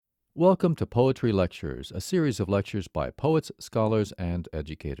Welcome to Poetry Lectures, a series of lectures by poets, scholars, and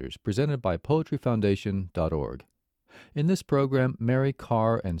educators, presented by poetryfoundation.org. In this program, Mary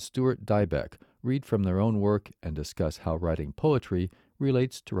Karr and Stuart Dybek read from their own work and discuss how writing poetry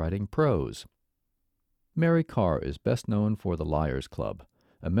relates to writing prose. Mary Karr is best known for The Liars Club,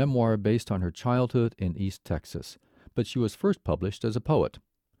 a memoir based on her childhood in East Texas, but she was first published as a poet.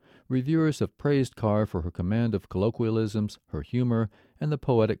 Reviewers have praised Karr for her command of colloquialisms, her humor, and the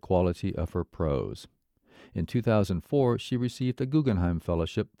poetic quality of her prose. In 2004, she received a Guggenheim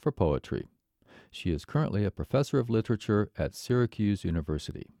Fellowship for Poetry. She is currently a professor of literature at Syracuse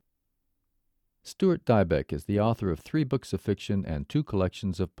University. Stuart Dybek is the author of 3 books of fiction and 2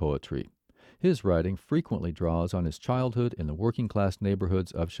 collections of poetry. His writing frequently draws on his childhood in the working-class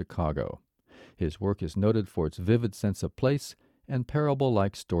neighborhoods of Chicago. His work is noted for its vivid sense of place and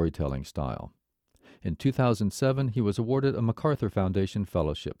parable-like storytelling style. In 2007, he was awarded a MacArthur Foundation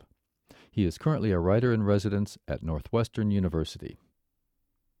Fellowship. He is currently a writer-in-residence at Northwestern University.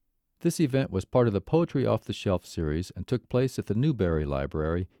 This event was part of the Poetry Off the Shelf series and took place at the Newberry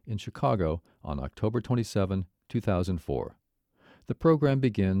Library in Chicago on October 27, 2004. The program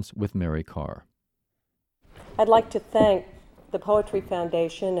begins with Mary Karr. I'd like to thank the Poetry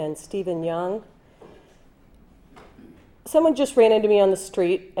Foundation and Stephen Young. Someone just ran into me on the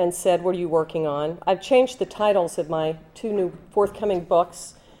street and said, "What are you working on?" I've changed the titles of my 2 new forthcoming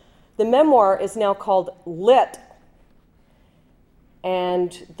books. The memoir is now called Lit,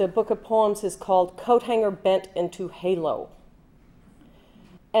 and the book of poems is called Coat Hanger Bent into Halo.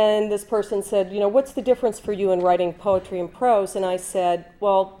 And this person said, what's the difference for you in writing poetry and prose? And I said,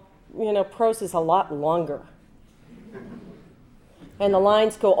 prose is a lot longer. And the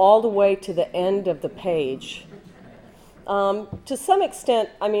lines go all the way to the end of the page. To some extent,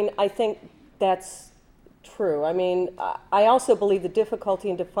 I think that's true. I also believe the difficulty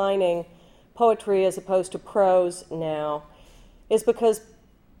in defining poetry as opposed to prose now is because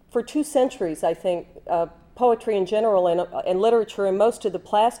for 2 centuries, I think, poetry in general and literature and most of the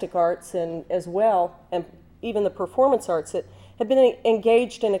plastic arts and as well, and even the performance arts, have been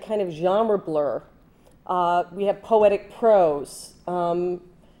engaged in a kind of genre blur. We have poetic prose.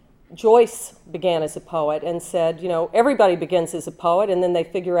 Joyce began as a poet and said, everybody begins as a poet and then they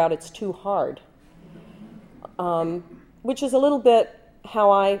figure out it's too hard, which is a little bit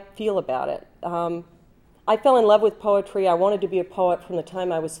how I feel about it. I fell in love with poetry. I wanted to be a poet from the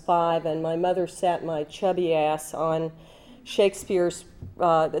time I was 5, and my mother sat my chubby ass on Shakespeare's,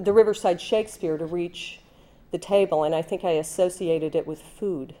 the Riverside Shakespeare to reach the table, and I think I associated it with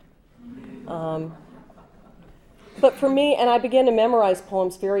food. But for me, and I began to memorize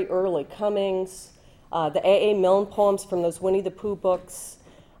poems very early, Cummings, the A.A. Milne poems from those Winnie the Pooh books.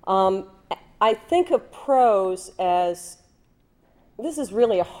 I think of prose as, this is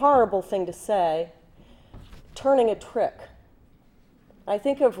really a horrible thing to say, turning a trick. I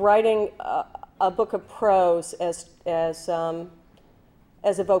think of writing a book of prose as a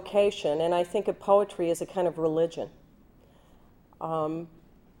vocation, and I think of poetry as a kind of religion.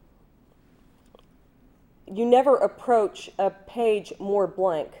 You never approach a page more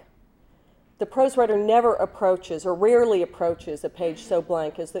blank. The prose writer never approaches, or rarely approaches, a page so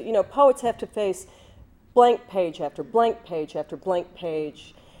blank as that, poets have to face blank page after blank page after blank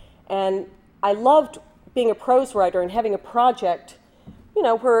page. And I loved being a prose writer and having a project,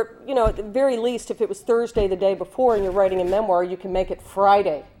 where, at the very least, if it was Thursday the day before and you're writing a memoir, you can make it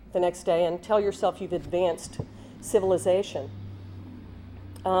Friday the next day and tell yourself you've advanced civilization.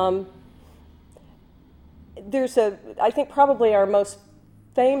 There's I think probably our most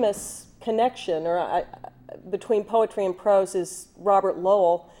famous connection between poetry and prose is Robert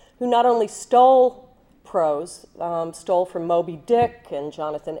Lowell, who not only stole prose, stole from Moby Dick and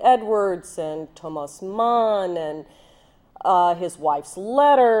Jonathan Edwards and Thomas Mann and his wife's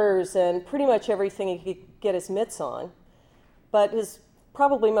letters and pretty much everything he could get his mitts on. But his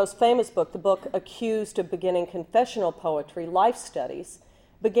probably most famous book, the book accused of beginning confessional poetry, Life Studies,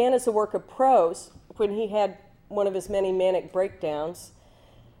 began as a work of prose when he had one of his many manic breakdowns,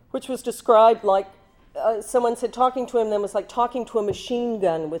 which was described like someone said talking to him then was like talking to a machine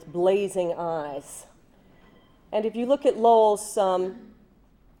gun with blazing eyes. And if you look at Lowell's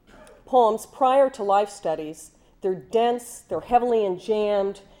poems prior to Life Studies, they're dense, they're heavily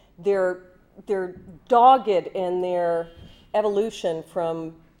enjammed, they're dogged in their evolution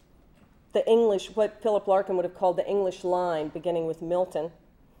from the English, what Philip Larkin would have called the English line, beginning with Milton.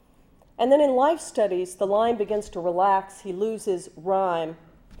 And then in Life Studies, the line begins to relax, he loses rhyme.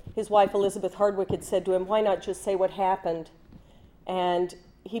 His wife Elizabeth Hardwick had said to him, "Why not just say what happened?" And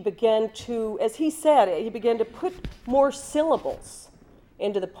he began to, as he said, he began to put more syllables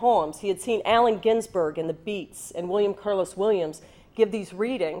into the poems. He had seen Allen Ginsberg and the Beats and William Carlos Williams give these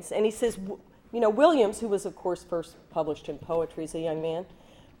readings, and he says, Williams, who was, of course, first published in poetry as a young man,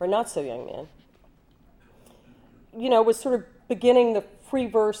 or not so young man, was sort of beginning the free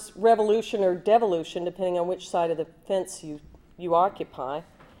verse revolution or devolution, depending on which side of the fence you occupy.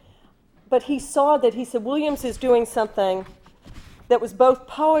 But he said, Williams is doing something that was both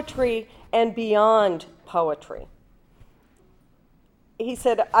poetry and beyond poetry. He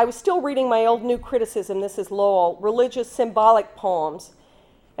said, I was still reading my old new criticism, this is Lowell, religious symbolic poems.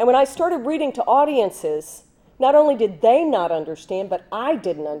 And when I started reading to audiences, not only did they not understand, but I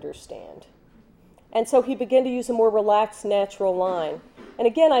didn't understand. And so he began to use a more relaxed, natural line. And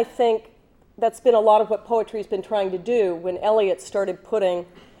again, I think that's been a lot of what poetry's been trying to do when Eliot started putting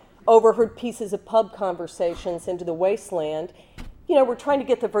overheard pieces of pub conversations into the wasteland. We're trying to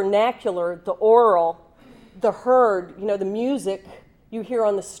get the vernacular, the oral, the heard, the music you hear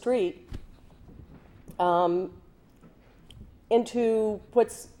on the street, into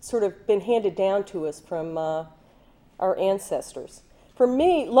what's sort of been handed down to us from our ancestors. For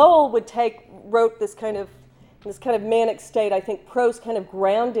me, Lowell wrote this kind of manic state. I think prose kind of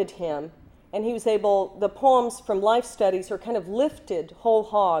grounded him, and he was able, the poems from life studies are kind of lifted whole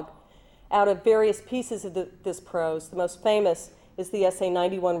hog out of various pieces of this prose. The most famous is the essay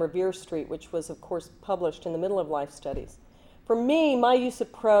 91 Revere Street, which was, of course, published in the middle of life studies. For me, my use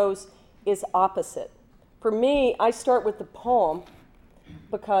of prose is opposite. For me, I start with the poem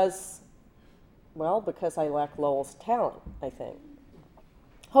because I lack Lowell's talent, I think.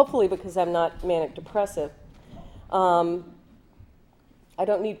 Hopefully because I'm not manic depressive. I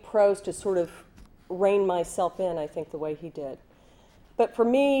don't need prose to sort of rein myself in, I think, the way he did. But for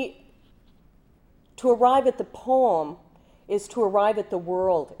me, to arrive at the poem is to arrive at the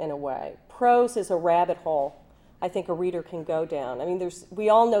world in a way. Prose is a rabbit hole I think a reader can go down. I mean, we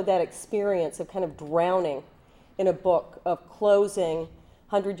all know that experience of kind of drowning in a book, of closing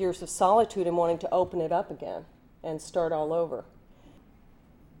 100 Years of Solitude and wanting to open it up again and start all over.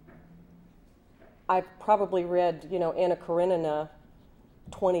 I've probably read, Anna Karenina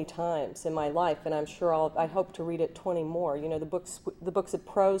 20 times in my life, and I'm sure I hope to read it 20 more. The books of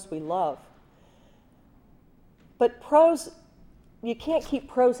prose we love. But prose, you can't keep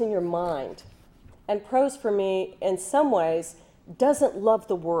prose in your mind. And prose, for me, in some ways, doesn't love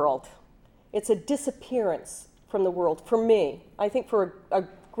the world. It's a disappearance from the world, for me. I think for a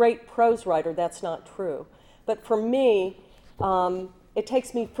great prose writer, that's not true. But for me, it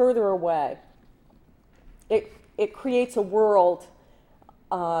takes me further away. It creates a world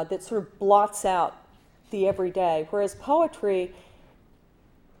that sort of blots out the everyday. Whereas poetry,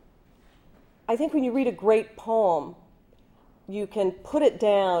 I think when you read a great poem, you can put it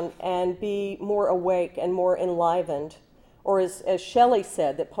down and be more awake and more enlivened. Or as Shelley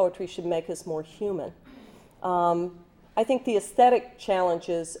said, that poetry should make us more human. I think the aesthetic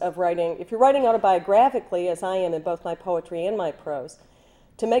challenges of writing, if you're writing autobiographically, as I am in both my poetry and my prose,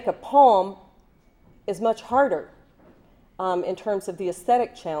 to make a poem is much harder in terms of the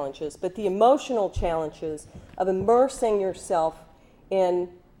aesthetic challenges, but the emotional challenges of immersing yourself in,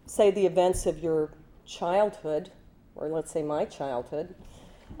 say, the events of your childhood, or let's say my childhood,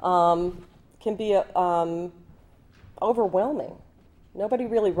 can be overwhelming. Nobody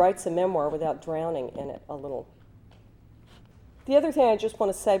really writes a memoir without drowning in it a little. The other thing I just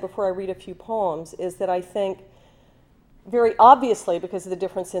want to say before I read a few poems is that I think, very obviously, because of the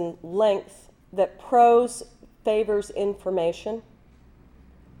difference in length, that prose favors information.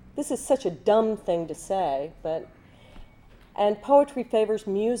 This is such a dumb thing to say, and poetry favors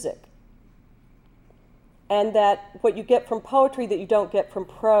music. And that what you get from poetry that you don't get from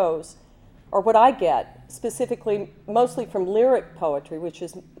prose, or what I get, specifically mostly from lyric poetry, which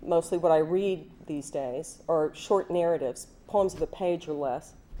is mostly what I read these days, or short narratives, poems of a page or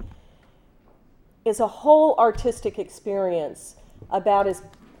less, is a whole artistic experience about as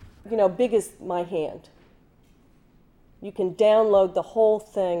big as my hand. You can download the whole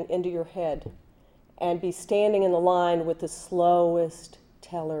thing into your head and be standing in the line with the slowest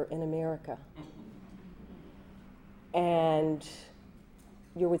teller in America. And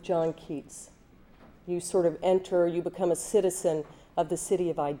you're with John Keats. You sort of you become a citizen of the city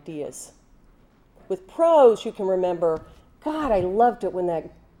of ideas. With prose, you can remember, God, I loved it when that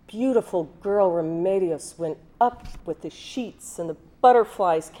beautiful girl Remedios went up with the sheets and the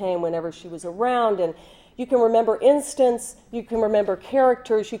butterflies came whenever she was around, and you can remember instants, you can remember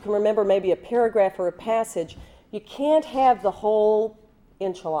characters, you can remember maybe a paragraph or a passage. You can't have the whole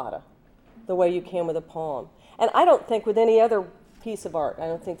enchilada the way you can with a poem. And I don't think with any other piece of art, I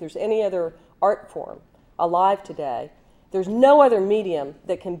don't think there's any other art form alive today There's no other medium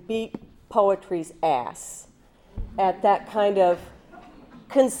that can beat poetry's ass at that kind of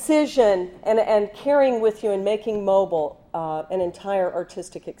concision and carrying with you and making mobile an entire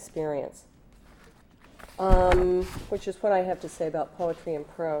artistic experience, which is what I have to say about poetry and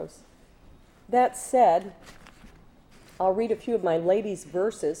prose. That said, I'll read a few of my ladies'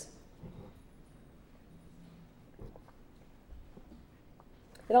 verses.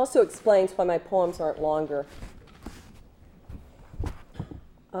 It also explains why my poems aren't longer.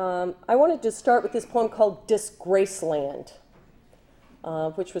 I wanted to start with this poem called Disgraceland,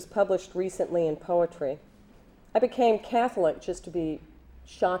 which was published recently in Poetry. I became Catholic, just to be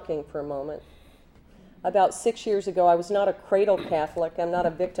shocking for a moment. About 6 years ago, I was not a cradle Catholic. I'm not a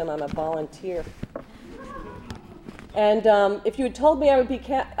victim, I'm a volunteer. And if you had told me I would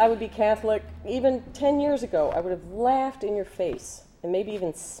be Catholic even 10 years ago, I would have laughed in your face and maybe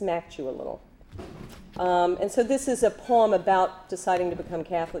even smacked you a little. And so this is a poem about deciding to become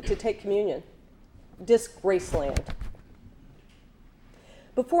Catholic, to take communion. Disgraceland.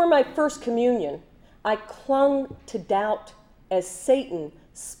 Before my first communion, I clung to doubt as Satan,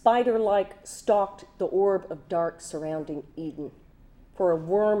 spider-like, stalked the orb of dark surrounding Eden for a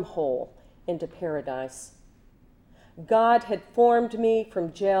wormhole into paradise. God had formed me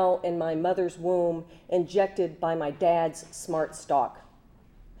from gel in my mother's womb, injected by my dad's smart stock.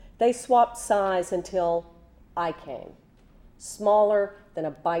 They swapped size until I came, smaller than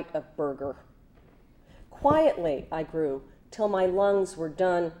a bite of burger. Quietly I grew till my lungs were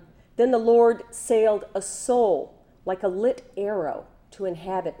done. Then the Lord sailed a soul like a lit arrow to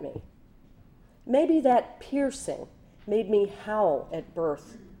inhabit me. Maybe that piercing made me howl at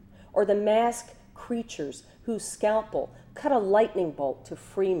birth, or the masked creatures whose scalpel cut a lightning bolt to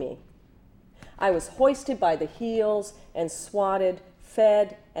free me. I was hoisted by the heels and swatted,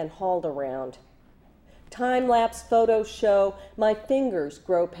 fed and hauled around. Time-lapse photos show my fingers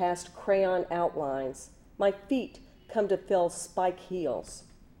grow past crayon outlines. My feet come to fill spike heels.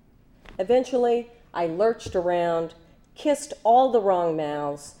 Eventually, I lurched around, kissed all the wrong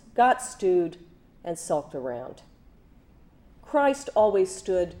mouths, got stewed, and sulked around. Christ always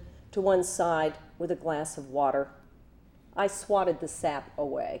stood to one side with a glass of water. I swatted the sap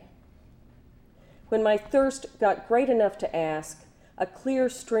away. When my thirst got great enough to ask, a clear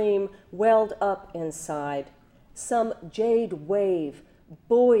stream welled up inside. Some jade wave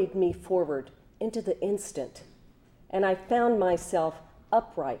buoyed me forward into the instant, and I found myself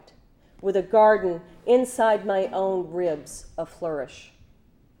upright with a garden inside my own ribs aflourish.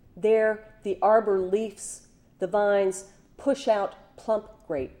 There, the arbor leaves, the vines push out plump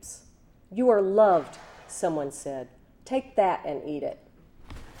grapes. You are loved, someone said. Take that and eat it.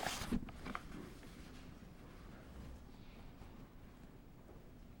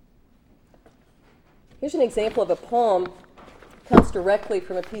 Here's an example of a poem. It comes directly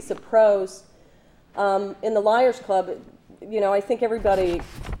from a piece of prose. In the Liars Club, I think everybody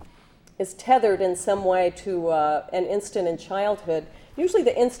is tethered in some way to an instant in childhood, usually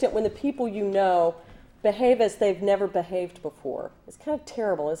the instant when the people you know behave as they've never behaved before. It's kind of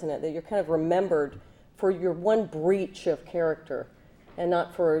terrible, isn't it, that you're kind of remembered for your one breach of character and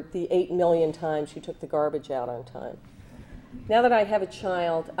not for the 8 million times you took the garbage out on time. Now that I have a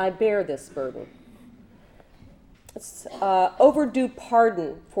child, I bear this burden. It's overdue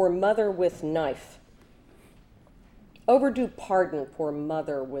pardon for mother with knife. Overdue pardon for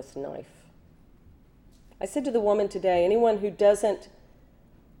mother with knife. I said to the woman today, anyone who doesn't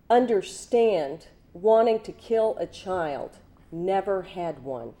understand wanting to kill a child never had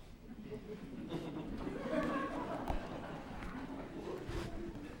one.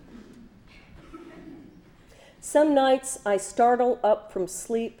 Some nights I startle up from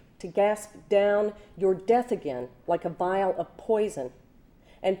sleep to gasp down your death again like a vial of poison,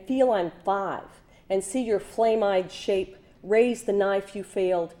 and feel I'm 5 and see your flame-eyed shape raise the knife you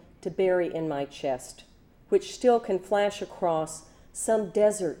failed to bury in my chest, which still can flash across some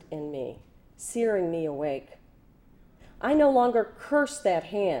desert in me, searing me awake. I no longer curse that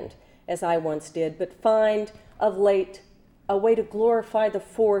hand as I once did, but find of late a way to glorify the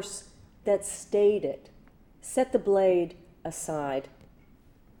force that stayed it, set the blade aside.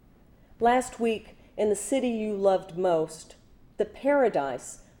 Last week, in the city you loved most, the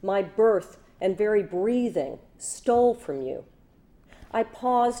paradise my birth and very breathing stole from you. I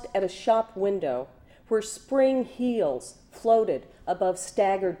paused at a shop window where spring heels floated above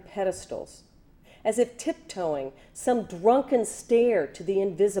staggered pedestals, as if tiptoeing some drunken stare to the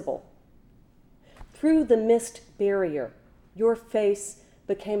invisible. Through the mist barrier, your face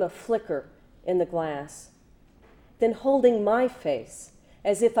became a flicker in the glass. Then holding my face,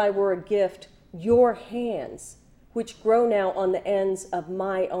 as if I were a gift, your hands which grow now on the ends of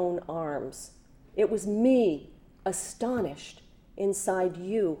my own arms. It was me, astonished, inside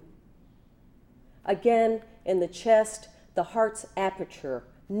you. Again, in the chest, the heart's aperture,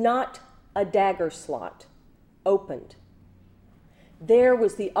 not a dagger slot, opened. There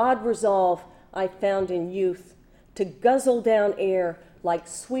was the odd resolve I found in youth to guzzle down air like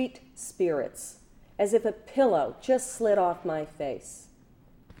sweet spirits, as if a pillow just slid off my face.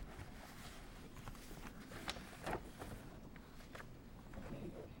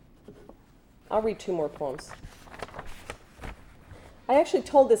 I'll read 2 more poems. I actually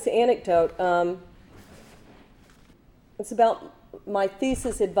told this anecdote. It's about my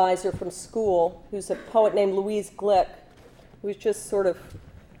thesis advisor from school, who's a poet named Louise Glick, who's just sort of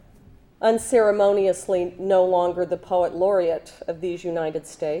unceremoniously no longer the poet laureate of these United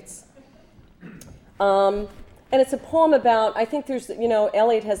States. And it's a poem about, I think there's,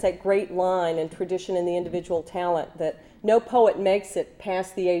 Eliot has that great line and tradition in the individual talent that no poet makes it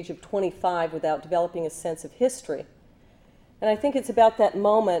past the age of 25 without developing a sense of history. And I think it's about that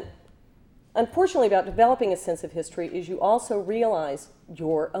moment, unfortunately, about developing a sense of history, is you also realize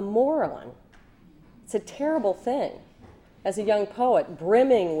you're a moron. It's a terrible thing. As a young poet,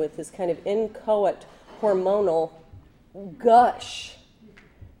 brimming with this kind of inchoate hormonal gush,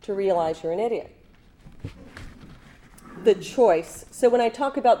 to realize you're an idiot. The choice. So when I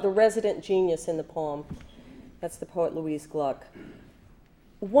talk about the resident genius in the poem, that's the poet Louise Gluck.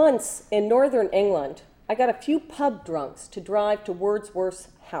 Once in northern England, I got a few pub drunks to drive to Wordsworth's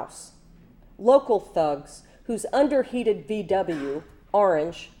house. Local thugs whose underheated VW,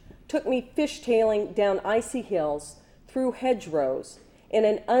 orange, took me fishtailing down icy hills through hedgerows in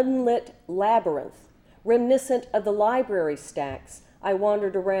an unlit labyrinth, reminiscent of the library stacks I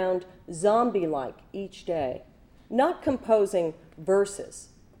wandered around zombie-like each day, not composing verses,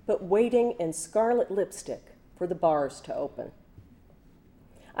 but waiting in scarlet lipstick for the bars to open.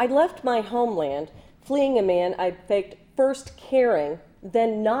 I left my homeland, fleeing a man I'd faked first caring,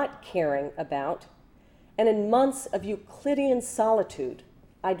 then not caring about, and in months of Euclidean solitude,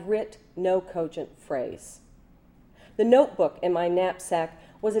 I'd writ no cogent phrase. The notebook in my knapsack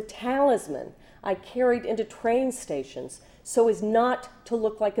was a talisman I carried into train stations so as not to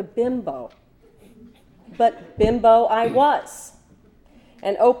look like a bimbo. But bimbo I was.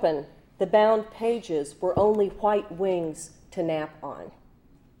 And open, the bound pages were only white wings to nap on.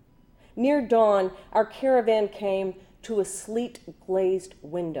 Near dawn, our caravan came to a sleet-glazed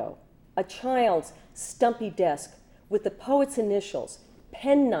window, a child's stumpy desk with the poet's initials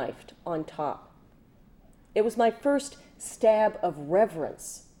pen-knifed on top. It was my first stab of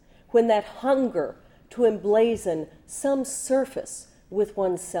reverence when that hunger to emblazon some surface with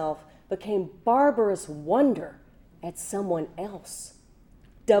oneself became barbarous wonder at someone else.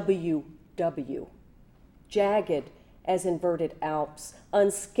 WW. Jagged as inverted Alps,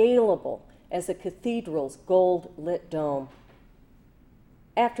 unscalable as a cathedral's gold-lit dome.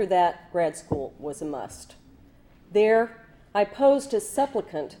 After that, grad school was a must. There, I posed as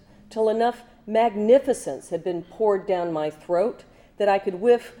supplicant till enough magnificence had been poured down my throat that I could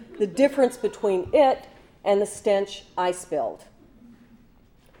whiff the difference between it and the stench I spilled.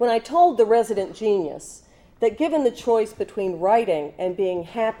 When I told the resident genius that given the choice between writing and being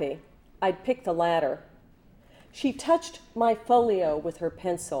happy, I'd pick the latter, she touched my folio with her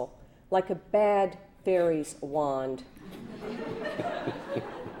pencil like a bad fairy's wand,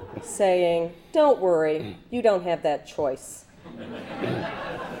 saying, "Don't worry, you don't have that choice."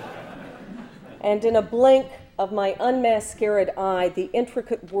 And in a blink of my unmascaraed eye, the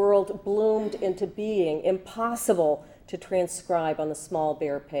intricate world bloomed into being, impossible to transcribe on the small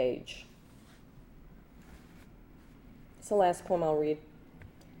bare page. It's the last poem I'll read.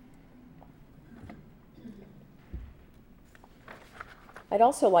 I'd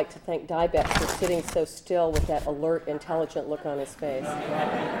also like to thank Dybek for sitting so still with that alert, intelligent look on his face.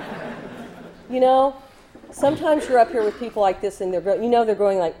 Sometimes you're up here with people like this and they're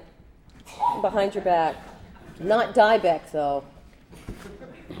going like behind your back. Not Dybek, though.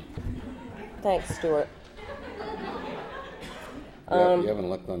 Thanks, Stuart. You haven't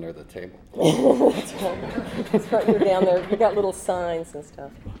looked under the table. That's right. That's right. You're down there. You got little signs and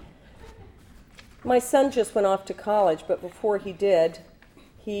stuff. My son just went off to college, but before he did,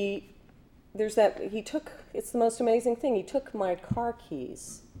 it's the most amazing thing. He took my car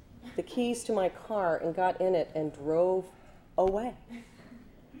keys, the keys to my car, and got in it and drove away.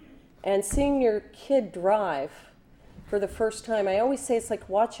 And seeing your kid drive for the first time, I always say it's like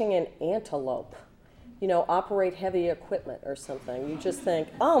watching an antelope, operate heavy equipment or something. You just think,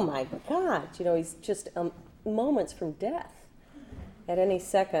 oh my God, he's just moments from death at any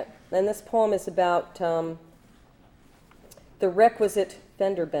second. And this poem is about the requisite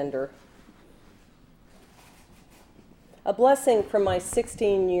fender bender. A blessing from my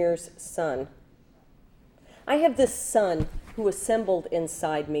 16 years son. I have this son who assembled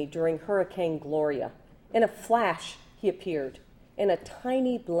inside me during Hurricane Gloria. In a flash, he appeared, in a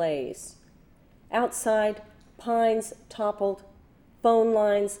tiny blaze. Outside, pines toppled, phone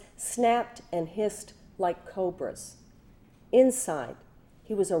lines snapped and hissed like cobras. Inside,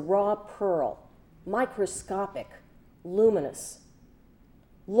 he was a raw pearl, microscopic, luminous.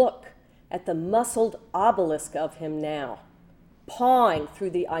 Look at the muscled obelisk of him now, pawing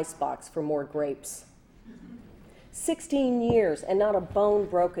through the icebox for more grapes. 16 years and not a bone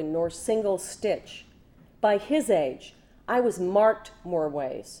broken nor single stitch. By his age, I was marked more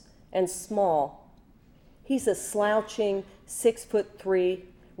ways and small. He's a slouching 6'3"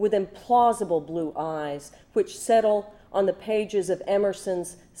 with implausible blue eyes which settle on the pages of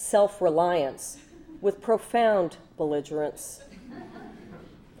Emerson's Self-Reliance with profound belligerence.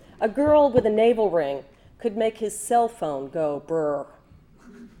 A girl with a navel ring could make his cell phone go brr.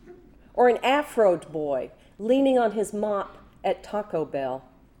 Or an afroed boy leaning on his mop at Taco Bell.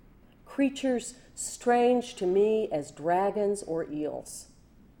 Creatures strange to me as dragons or eels.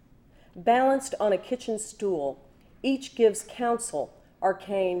 Balanced on a kitchen stool, each gives counsel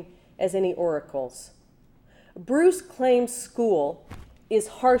arcane as any oracles. Bruce claims school is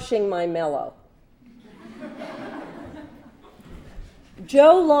harshing my mellow.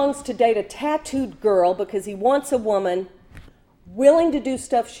 Joe longs to date a tattooed girl because he wants a woman willing to do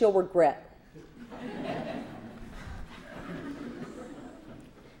stuff she'll regret.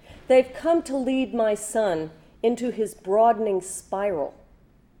 They've come to lead my son into his broadening spiral.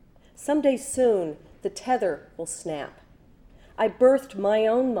 Someday soon, the tether will snap. I birthed my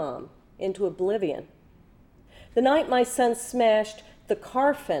own mom into oblivion. The night my son smashed the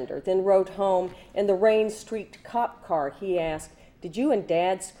car fender, then rode home in the rain-streaked cop car, he asked, "Did you and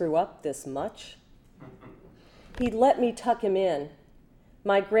Dad screw up this much?" He'd let me tuck him in,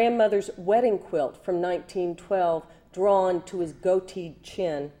 my grandmother's wedding quilt from 1912 drawn to his goateed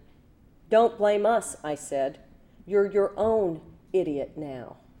chin. "Don't blame us," I said. "You're your own idiot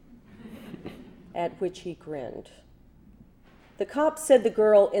now." At which he grinned. The cop said the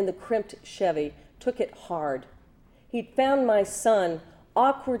girl in the crimped Chevy took it hard. He'd found my son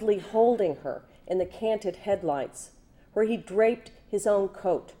awkwardly holding her in the canted headlights, where he draped his own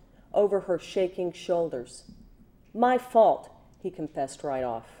coat over her shaking shoulders. "My fault," he confessed right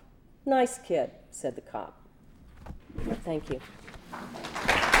off. "Nice kid," said the cop. Thank you.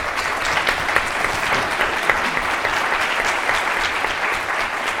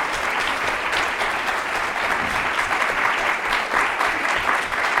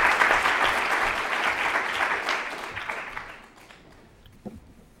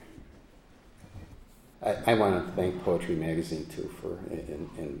 I want to thank Poetry Magazine, too, for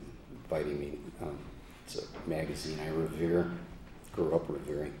inviting me. It's a magazine I revere, grew up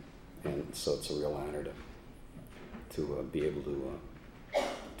revering, and so it's a real honor to be able to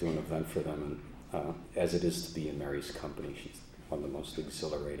do an event for them, and as it is to be in Mary's company. She's one of the most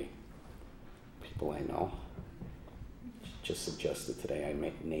exhilarating people I know. She just suggested today I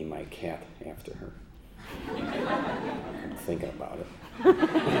name my cat after her. I'm thinking about it.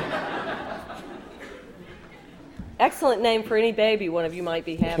 Excellent name for any baby one of you might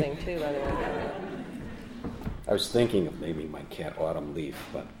be having, too, by the way. I was thinking of naming my cat Autumn Leaf,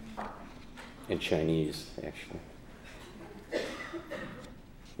 but in Chinese, actually.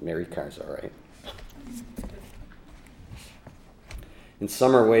 Mary Karr's all right. In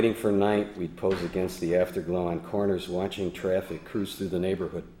summer, waiting for night, we'd pose against the afterglow on corners, watching traffic cruise through the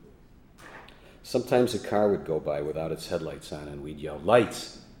neighborhood. Sometimes a car would go by without its headlights on, and we'd yell,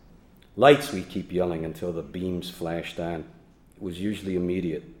 "Lights! Lights!" we'd keep yelling until the beams flashed on. It was usually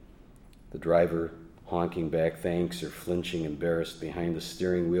immediate. The driver honking back thanks or flinching embarrassed behind the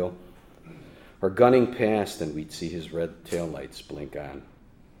steering wheel, or gunning past, and we'd see his red taillights blink on.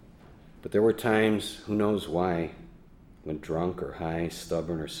 But there were times, who knows why, when drunk or high,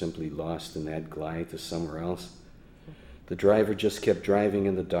 stubborn, or simply lost in that glide to somewhere else, the driver just kept driving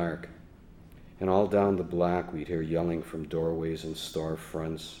in the dark. And all down the block, we'd hear yelling from doorways and store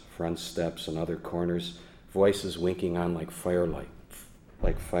fronts, front steps, and other corners, voices winking on like firelight,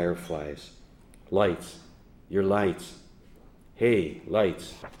 like fireflies. "Lights, your lights. Hey,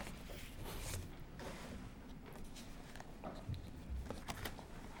 lights."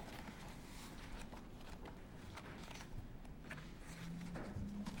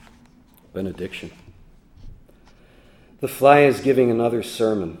 Benediction. The fly is giving another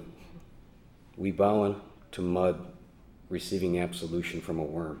sermon. We bow to mud, receiving absolution from a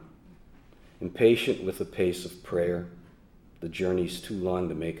worm. Impatient with the pace of prayer, the journey's too long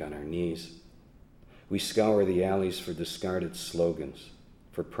to make on our knees. We scour the alleys for discarded slogans,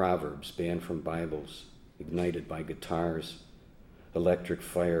 for proverbs banned from Bibles, ignited by guitars, electric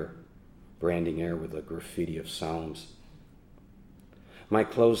fire, branding air with a graffiti of psalms. My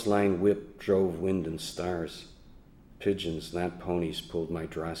clothesline whip drove wind and stars. Pigeons, not ponies, pulled my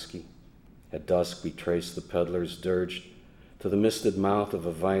drosky. At dusk we traced the peddler's dirge to the misted mouth of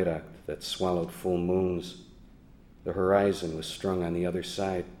a viaduct that swallowed full moons. The horizon was strung on the other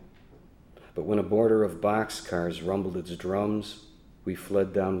side. But when a border of boxcars rumbled its drums, we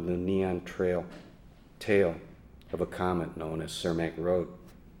fled down the neon tail of a comet known as Cermak Road.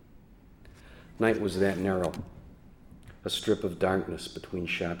 Night was that narrow, a strip of darkness between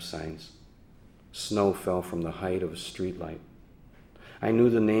shop signs. Snow fell from the height of a streetlight. I knew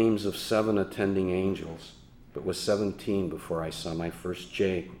the names of 7 attending angels, but was 17 before I saw my first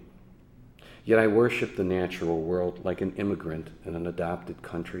J. Yet I worshiped the natural world like an immigrant in an adopted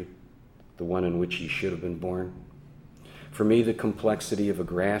country, the one in which he should have been born. For me, the complexity of a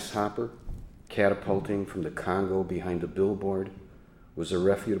grasshopper catapulting from the Congo behind a billboard was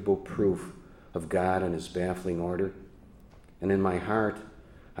irrefutable proof of God and his baffling order. And in my heart,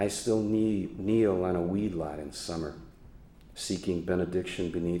 I still kneel on a weed lot in summer, seeking benediction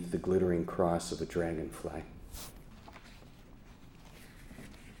beneath the glittering cross of a dragonfly.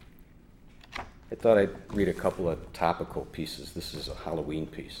 I thought I'd read a couple of topical pieces. This is a Halloween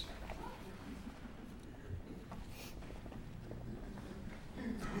piece.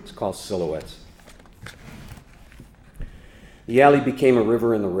 It's called Silhouettes. The alley became a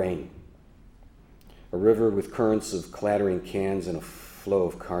river in the rain, a river with currents of clattering cans and a flow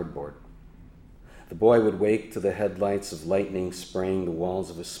of cardboard. The boy would wake to the headlights of lightning spraying the walls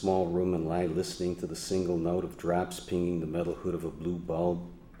of a small room and lie listening to the single note of drops pinging the metal hood of a blue bulb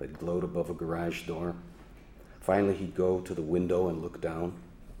that glowed above a garage door. Finally, he'd go to the window and look down.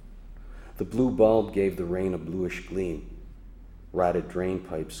 The blue bulb gave the rain a bluish gleam. Rotted drain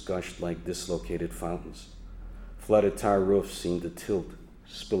pipes gushed like dislocated fountains. Flooded tar roofs seemed to tilt,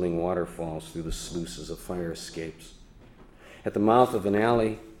 spilling waterfalls through the sluices of fire escapes. At the mouth of an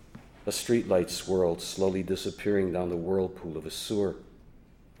alley, a streetlight swirled, slowly disappearing down the whirlpool of a sewer.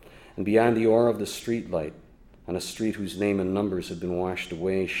 And beyond the aura of the streetlight, on a street whose name and numbers had been washed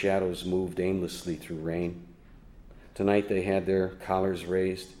away, shadows moved aimlessly through rain. Tonight they had their collars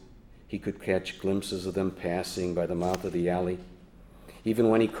raised. He could catch glimpses of them passing by the mouth of the alley. Even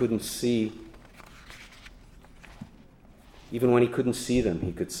when he couldn't see them,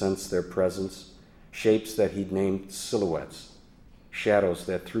 he could sense their presence, shapes that he'd named silhouettes, shadows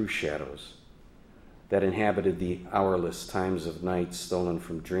that threw shadows, that inhabited the hourless times of night stolen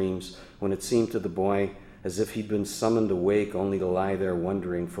from dreams, when it seemed to the boy as if he'd been summoned awake only to lie there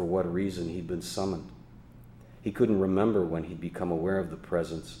wondering for what reason he'd been summoned. He couldn't remember when he'd become aware of the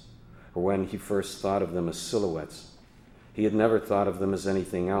presence, or when he first thought of them as silhouettes. He had never thought of them as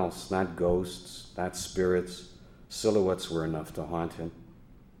anything else, not ghosts, not spirits. Silhouettes were enough to haunt him.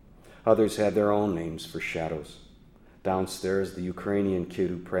 Others had their own names for shadows. Downstairs, the Ukrainian kid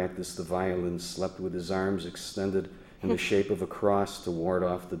who practiced the violin slept with his arms extended in the shape of a cross to ward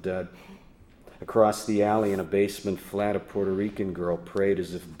off the dead. Across the alley in a basement flat, a Puerto Rican girl prayed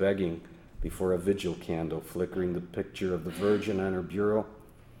as if begging before a vigil candle, flickering the picture of the Virgin on her bureau.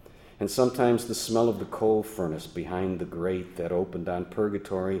 And sometimes the smell of the coal furnace behind the grate that opened on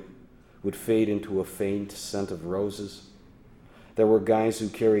purgatory would fade into a faint scent of roses. There were guys who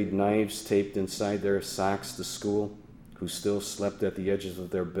carried knives taped inside their socks to school, who still slept at the edges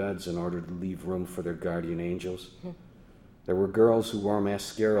of their beds in order to leave room for their guardian angels. There were girls who wore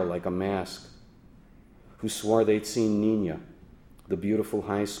mascara like a mask, who swore they'd seen Nina, the beautiful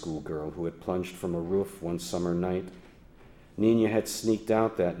high school girl who had plunged from a roof one summer night. Nina had sneaked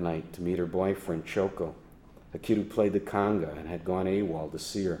out that night to meet her boyfriend, Choco, a kid who played the conga and had gone AWOL to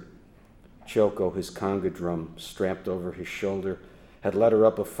see her. Choco, his conga drum strapped over his shoulder, had led her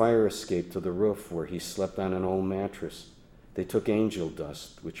up a fire escape to the roof where he slept on an old mattress. They took angel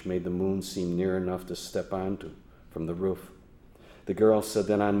dust, which made the moon seem near enough to step onto from the roof. The girl said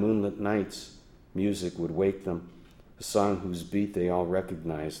that on moonlit nights, music would wake them, a song whose beat they all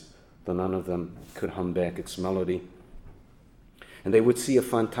recognized, though none of them could hum back its melody. And they would see a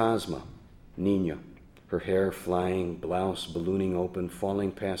phantasma, Nina, her hair flying, blouse ballooning open,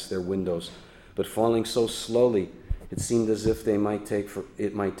 falling past their windows, but falling so slowly it seemed as if it might take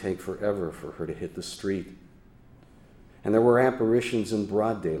forever for her to hit the street. And there were apparitions in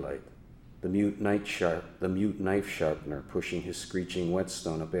broad daylight, the mute knife sharpener pushing his screeching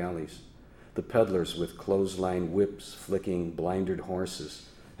whetstone up alleys, the peddlers with clothesline whips flicking blinded horses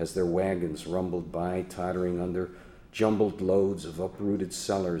as their wagons rumbled by, tottering under jumbled loads of uprooted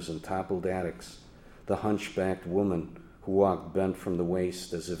cellars and toppled attics, the hunchbacked woman who walked bent from the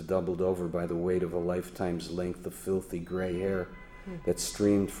waist as if doubled over by the weight of a lifetime's length of filthy gray hair that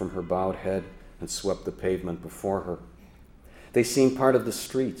streamed from her bowed head and swept the pavement before her. They seemed part of the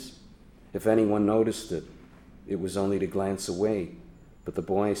streets. If anyone noticed it, it was only to glance away, but the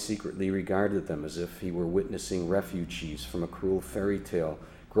boy secretly regarded them as if he were witnessing refugees from a cruel fairy tale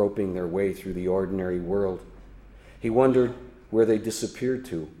groping their way through the ordinary world. He wondered where they disappeared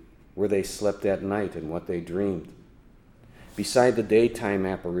to, where they slept at night and what they dreamed. Beside the daytime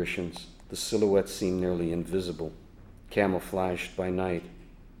apparitions, the silhouettes seemed nearly invisible, camouflaged by night,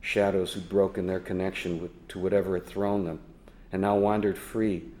 shadows who'd broken their connection to whatever had thrown them, and now wandered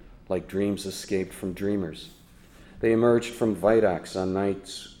free like dreams escaped from dreamers. They emerged from viaducts on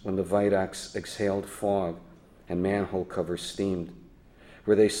nights when the viaducts exhaled fog and manhole covers steamed.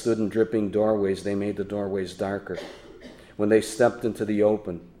 Where they stood in dripping doorways, they made the doorways darker. When they stepped into the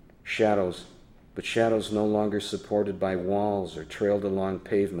open, shadows, but shadows no longer supported by walls or trailed along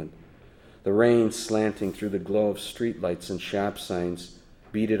pavement. The rain slanting through the glow of streetlights and shop signs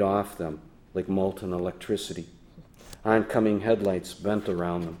beaded off them like molten electricity. Oncoming headlights bent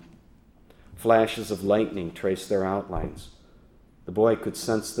around them. Flashes of lightning traced their outlines. The boy could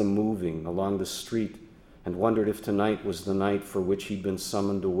sense them moving along the street and wondered if tonight was the night for which he'd been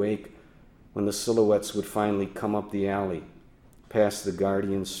summoned awake, when the silhouettes would finally come up the alley, past the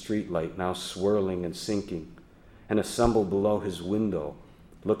guardian streetlight now swirling and sinking, and assemble below his window,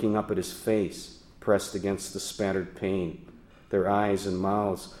 looking up at his face pressed against the spattered pane, their eyes and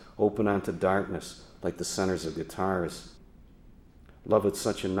mouths open onto darkness like the centers of guitars. Love at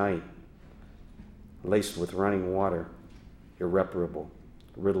such a night, laced with running water, irreparable,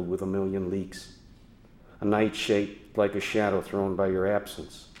 riddled with a million leaks. A night shaped like a shadow thrown by your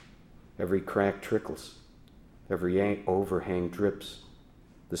absence. Every crack trickles. Every overhang drips.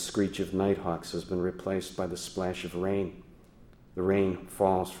 The screech of nighthawks has been replaced by the splash of rain. The rain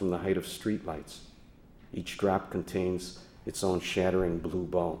falls from the height of streetlights. Each drop contains its own shattering blue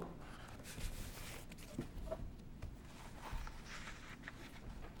bulb.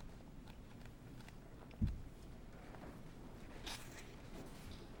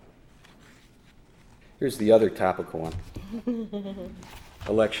 Here's the other topical one.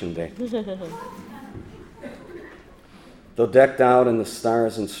 Election Day. Though decked out in the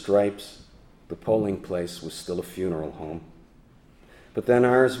stars and stripes, the polling place was still a funeral home. But then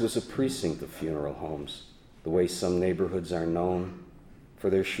ours was a precinct of funeral homes, the way some neighborhoods are known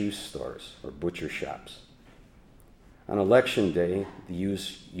for their shoe stores or butcher shops. On Election Day, the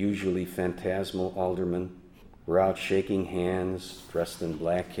usually phantasmal aldermen were out shaking hands, dressed in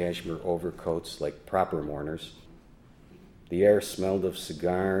black cashmere overcoats like proper mourners. The air smelled of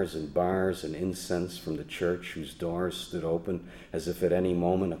cigars and bars and incense from the church whose doors stood open as if at any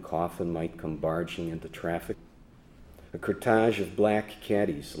moment a coffin might come barging into traffic. A cortege of black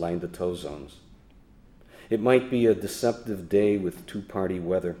caddies lined the tow zones. It might be a deceptive day with two-party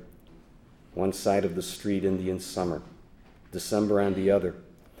weather. One side of the street Indian summer, December on the other,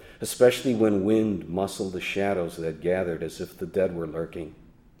 especially when wind muscled the shadows that gathered as if the dead were lurking.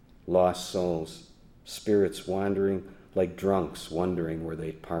 Lost souls, spirits wandering like drunks wondering where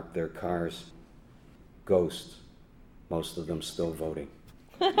they'd parked their cars. Ghosts, most of them still voting.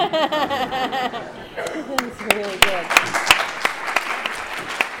 That's really good.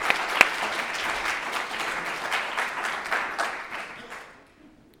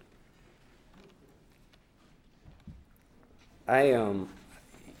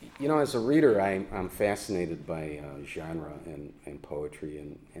 As a reader, I'm fascinated by genre and poetry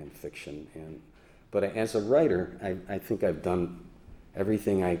and fiction. But as a writer, I think I've done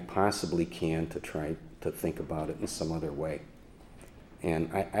everything I possibly can to try to think about it in some other way. And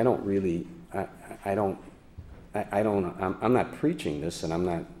I'm not preaching this, and I'm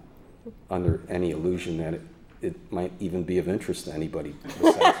not under any illusion that it might even be of interest to anybody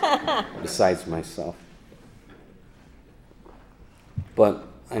besides myself. But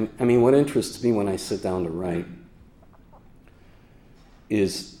what interests me when I sit down to write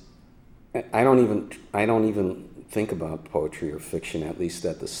is I don't even think about poetry or fiction, at least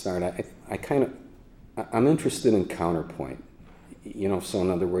at the start. I'm interested in counterpoint. So in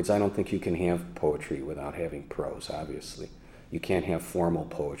other words, I don't think you can have poetry without having prose, obviously. You can't have formal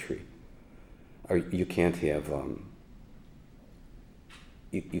poetry. Or you can't have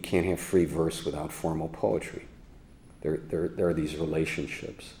you can't have free verse without formal poetry. There are these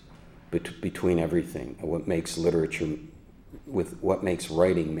relationships between everything. What makes literature, with what makes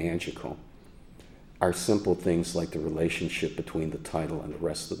writing magical, are simple things like the relationship between the title and the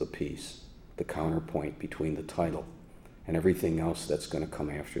rest of the piece, the counterpoint between the title and everything else that's going to come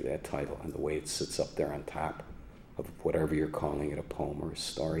after that title, and the way it sits up there on top of whatever you're calling it, a poem or a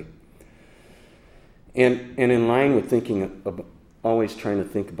story. And in line with thinking of always trying to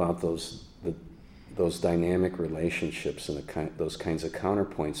think about those dynamic relationships and those kinds of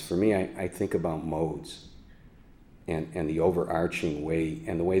counterpoints, for me, I think about modes and the overarching way,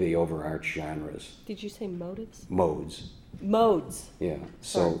 and the way they overarch genres. Did you say motives? Modes. Modes. Yeah.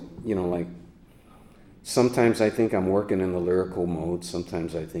 So, like, sometimes I think I'm working in the lyrical mode,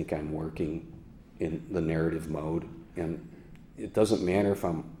 sometimes I think I'm working in the narrative mode, and it doesn't matter if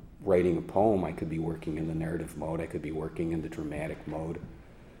I'm writing a poem. I could be working in the narrative mode, I could be working in the dramatic mode,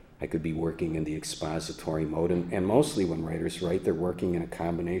 I could be working in the expository mode, and mostly when writers write, they're working in a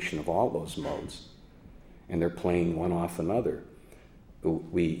combination of all those modes, and they're playing one off another.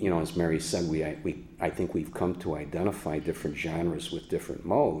 We, as Mary said, I think we've come to identify different genres with different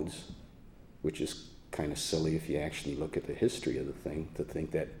modes, which is kind of silly if you actually look at the history of the thing, to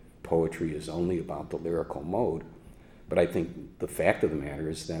think that poetry is only about the lyrical mode. But I think the fact of the matter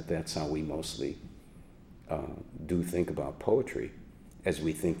is that that's how we mostly do think about poetry, as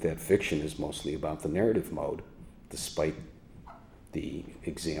we think that fiction is mostly about the narrative mode, despite the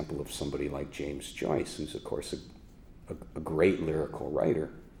example of somebody like James Joyce, who's, of course, a great lyrical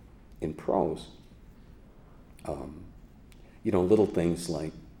writer in prose. Little things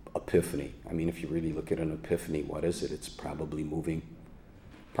like epiphany. I mean, if you really look at an epiphany, what is it? It's probably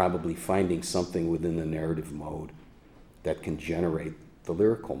finding something within the narrative mode that can generate the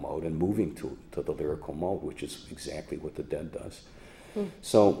lyrical mode and moving to the lyrical mode, which is exactly what The Dead does.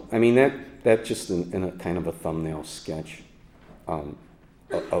 So, I mean, that just in a kind of a thumbnail sketch of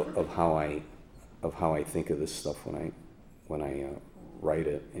how I think of this stuff when I write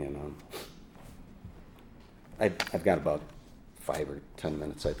it. And I've got about 5 or 10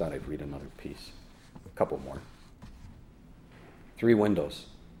 minutes. I thought I'd read another piece, a couple more. 3 windows.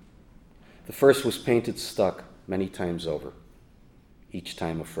 The first was painted stuck many times over, each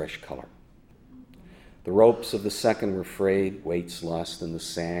time a fresh color. The ropes of the second were frayed, weights lost in the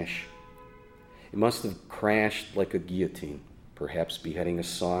sash. It must have crashed like a guillotine, perhaps beheading a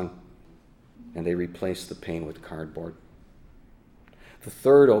song, and they replaced the pane with cardboard. The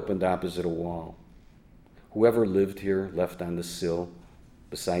third opened opposite a wall. Whoever lived here left on the sill,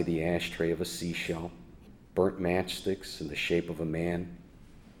 beside the ashtray of a seashell, burnt matchsticks in the shape of a man,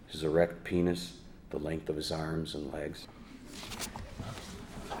 his erect penis the length of his arms and legs.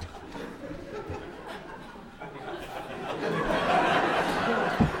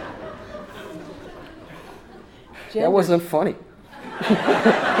 Gender. That wasn't funny. You don't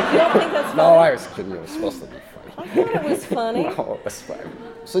think that's funny? No, I was kidding. It was supposed to be funny. I thought it was funny. No, it was funny.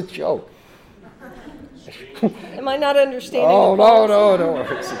 It's a joke. Am I not understanding? Oh, the no.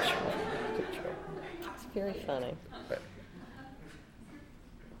 It's a joke. It's very funny.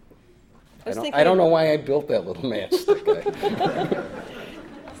 I don't know why I built that little matchstick.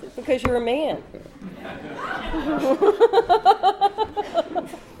 Because you're a man.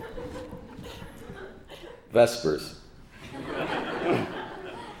 Vespers.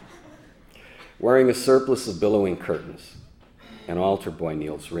 Wearing a surplice of billowing curtains, an altar boy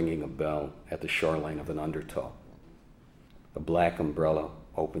kneels ringing a bell at the shoreline of an undertow. A black umbrella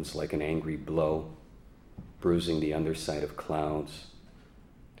opens like an angry blow, bruising the underside of clouds.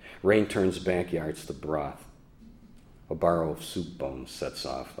 Rain turns backyards to broth. A barrow of soup bones sets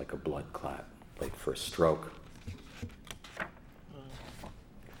off like a blood clot, late for a stroke.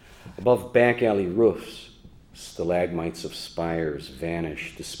 Above back alley roofs, stalagmites of spires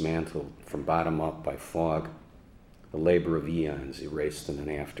vanish, dismantled from bottom up by fog, the labor of eons erased in an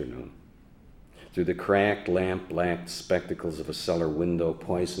afternoon. Through the cracked, lamp-blacked spectacles of a cellar window,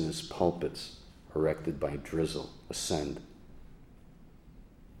 poisonous pulpits, erected by drizzle, ascend.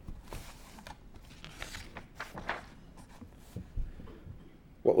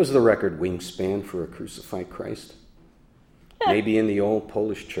 What was the record wingspan for a crucified Christ? Maybe in the old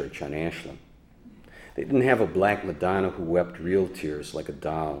Polish church on Ashland. They didn't have a black Madonna who wept real tears like a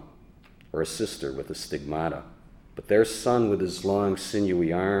doll, or a sister with a stigmata, but their son with his long,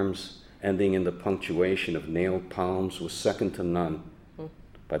 sinewy arms, ending in the punctuation of nailed palms, was second to none.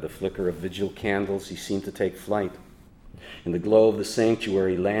 By the flicker of vigil candles, he seemed to take flight. In the glow of the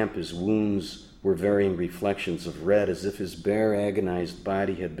sanctuary lamp, his wounds were varying reflections of red, as if his bare, agonized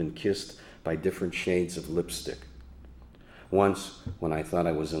body had been kissed by different shades of lipstick. Once, when I thought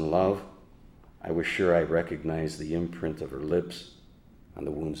I was in love, I was sure I recognized the imprint of her lips on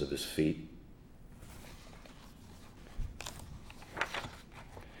the wounds of his feet.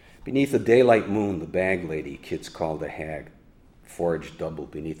 Beneath a daylight moon, the bag lady kids called a hag, foraged double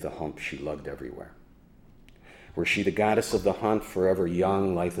beneath the hump she lugged everywhere. Were she the goddess of the hunt, forever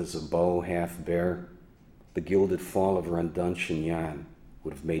young, lithe as a bow, half bare, the gilded fall of her undone chignon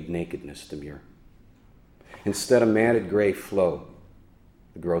would have made nakedness demure. Instead, a matted gray flow,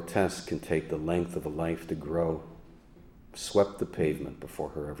 the grotesque can take the length of a life to grow, swept the pavement before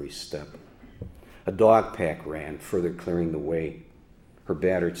her every step. A dog pack ran, further clearing the way. Her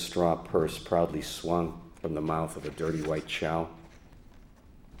battered straw purse proudly swung from the mouth of a dirty white chow.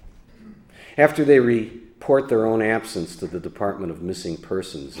 After they report their own absence to the Department of Missing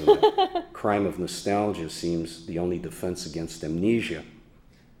Persons, and the crime of nostalgia seems the only defense against amnesia,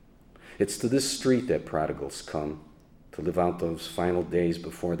 it's to this street that prodigals come to live out those final days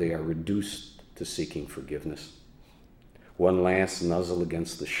before they are reduced to seeking forgiveness. One last nuzzle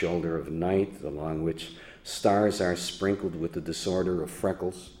against the shoulder of night, along which stars are sprinkled with the disorder of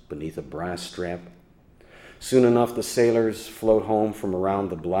freckles beneath a brass strap. Soon enough, the sailors float home from around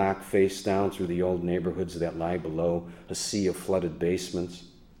the block, face down through the old neighborhoods that lie below, a sea of flooded basements.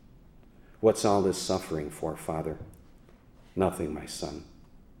 What's all this suffering for, Father? Nothing, my son.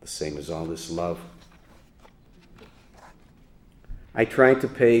 The same as all this love. I tried to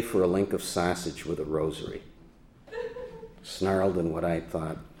pay for a link of sausage with a rosary, snarled in what I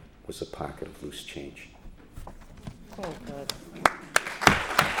thought was a pocket of loose change. Oh, good.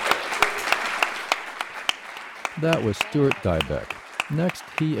 That was Stuart Dybek. Next,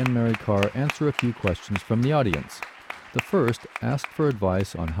 he and Mary Karr answer a few questions from the audience. The first asked for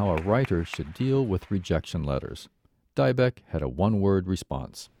advice on how a writer should deal with rejection letters. Dybek had a one-word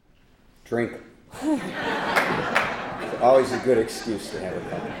response. Drink. Always a good excuse to have a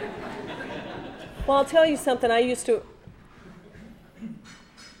cup. Well, I'll tell you something. I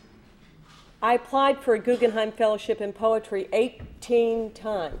applied for a Guggenheim Fellowship in Poetry 18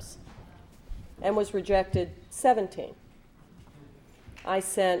 times and was rejected 17. I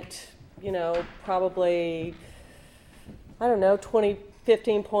sent, probably,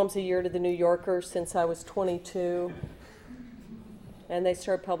 15 poems a year to the New Yorker since I was 22. And they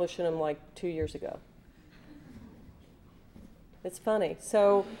started publishing them like 2 years ago. It's funny.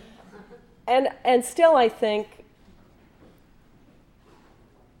 So, and still I think,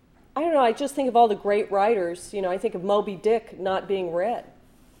 I just think of all the great writers. I think of Moby Dick not being read.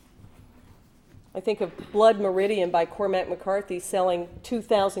 I think of Blood Meridian by Cormac McCarthy selling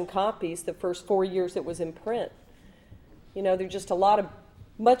 2,000 copies the first 4 years it was in print. There are just a lot of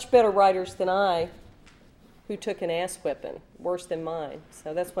much better writers than I who took an ass whipping, worse than mine.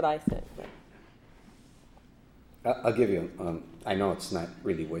 So that's what I think. I'll give you, I know it's not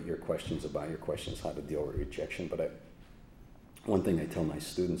really what your question's about. Your question's how to deal with rejection, but one thing I tell my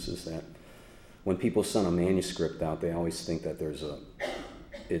students is that when people send a manuscript out, they always think that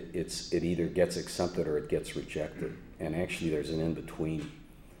it either gets accepted or it gets rejected. And actually there's an in-between.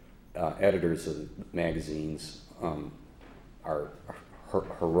 Editors of magazines are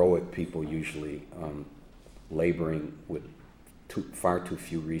heroic people usually, laboring with far too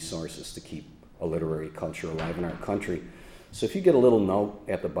few resources to keep a literary culture alive in our country. So if you get a little note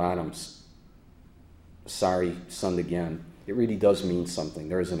at the bottom, sorry, send again, it really does mean something.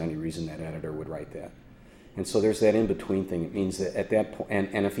 There isn't any reason that editor would write that. And so there's that in-between thing. It means that at that point,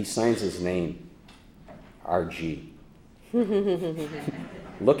 and if he signs his name, RG,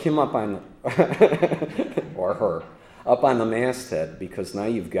 look him up on, or her, up on the masthead, because now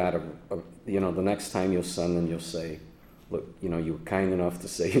you've got the next time you'll send them, you'll say, look, you were kind enough to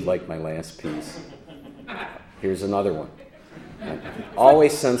say you liked my last piece. Here's another one. And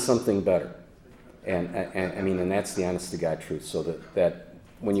always send something better. And that's the honest to God truth. So that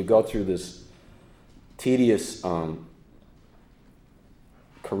when you go through this tedious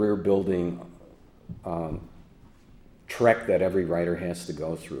career building trek that every writer has to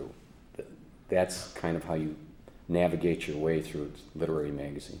go through, that's kind of how you navigate your way through literary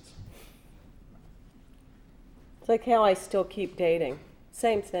magazines. It's like how I still keep dating.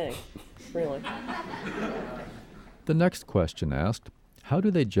 Same thing, really. The next question asked, how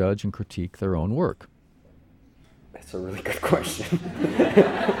do they judge and critique their own work? That's a really good question.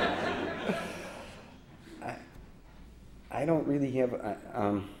 I don't really have,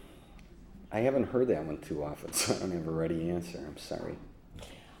 I haven't heard that one too often, so I don't have a ready answer. I'm sorry.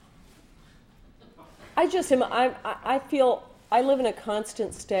 I feel I live in a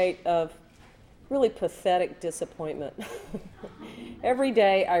constant state of really pathetic disappointment. Every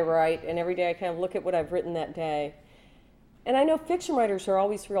day I write, and every day I kind of look at what I've written that day. And I know fiction writers are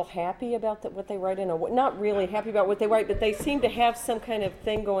always real happy about what they write in, or not really happy about what they write, but they seem to have some kind of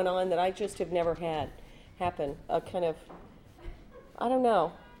thing going on that I just have never had happen. A kind of, I don't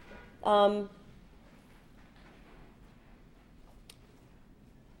know.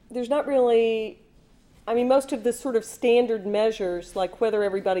 There's not really I mean, most of the sort of standard measures, like whether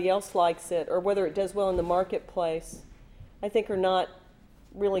everybody else likes it or whether it does well in the marketplace, I think are not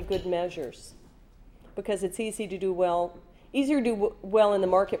really good measures, because it's easier to do well in the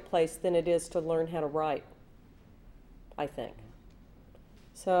marketplace than it is to learn how to write, I think.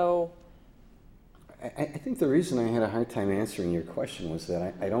 So I think the reason I had a hard time answering your question was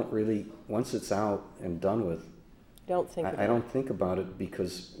that I don't really, once it's out and done with, I don't think about it,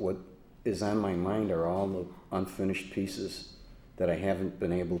 because what is on my mind are all the unfinished pieces that I haven't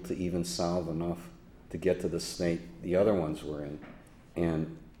been able to even solve enough to get to the state the other ones were in,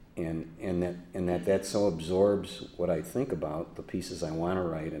 and that so absorbs what I think about, the pieces I want to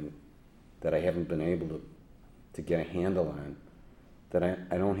write, and that I haven't been able to get a handle on, that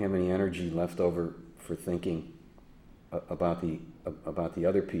I don't have any energy left over for thinking about the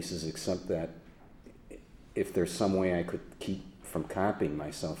other pieces, except that if there's some way I could keep from copying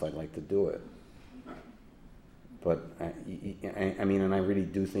myself, I'd like to do it. But I mean, and I really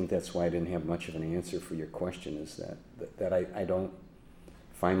do think that's why I didn't have much of an answer for your question, is that I don't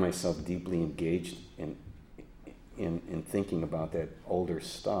find myself deeply engaged in thinking about that older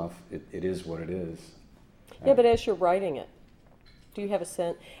stuff. It is what it is. Yeah, but as you're writing it, do you have a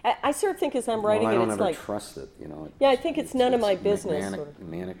sense? I sort of think as I'm writing I don't it's ever like, trust it, you know. Yeah, I think it's none of my business.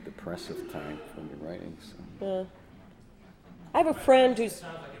 Manic depressive time when you're writing. So. Yeah. I have a friend who's... It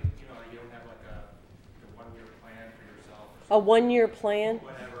sounds like, you don't have like a one-year plan for yourself. A one-year plan?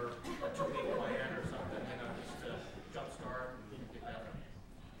 Whatever, a two-week plan or something, just to jumpstart and get that.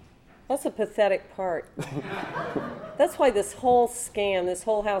 That's a pathetic part. That's why this whole scam, this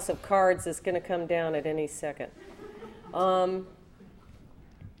whole house of cards is going to come down at any second.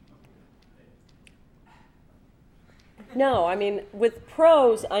 No, I mean, with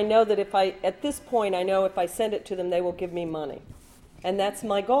prose, I know that at this point, I know if I send it to them, they will give me money. And that's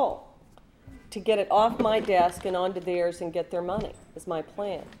my goal, to get it off my desk and onto theirs and get their money, is my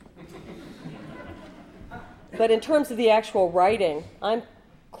plan. But in terms of the actual writing, I'm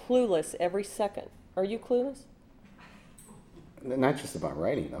clueless every second. Are you clueless? Not just about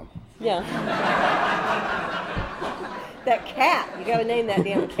writing, though. Yeah. That cat, you got to name that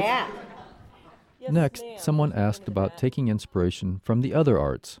damn cat. Yes, Next, ma'am. someone asked about taking inspiration from the other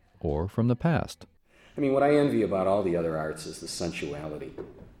arts or from the past. I mean, what I envy about all the other arts is the sensuality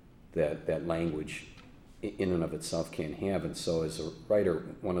that language in and of itself can have. And so as a writer,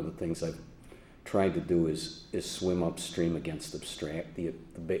 one of the things I've tried to do is swim upstream against the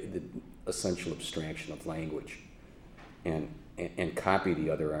essential abstraction of language, and copy the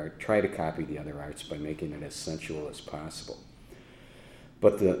other art, try to copy the other arts by making it as sensual as possible.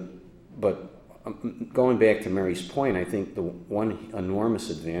 But going back to Mary's point, I think the one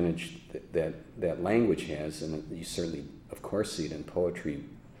enormous advantage that language has, and you certainly, of course, see it in poetry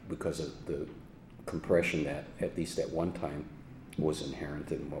because of the compression that, at least at one time, was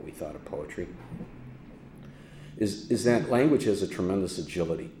inherent in what we thought of poetry, is that language has a tremendous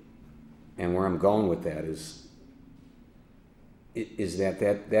agility. And where I'm going with that is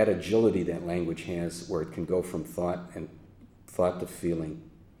that agility that language has, where it can go from thought to feeling,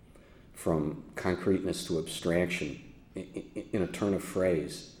 from concreteness to abstraction in a turn of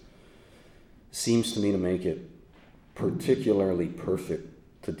phrase, seems to me to make it particularly perfect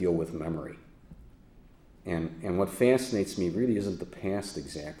to deal with memory. And what fascinates me really isn't the past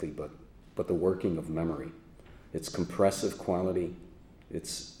exactly, but the working of memory. Its compressive quality,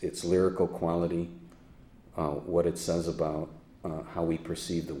 its lyrical quality, what it says about how we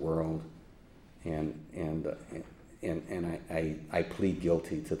perceive the world, and I plead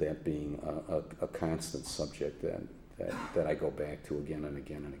guilty to that being a constant subject that I go back to again and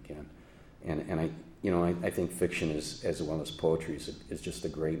again and again. And I think fiction is, as well as poetry, is just a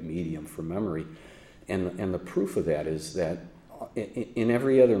great medium for memory. And the proof of that is that in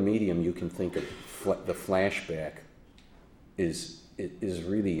every other medium you can think of the flashback is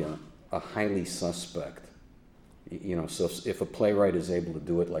really a highly suspect. So if a playwright is able to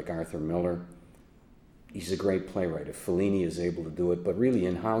do it like Arthur Miller, he's a great playwright. If Fellini is able to do it, but really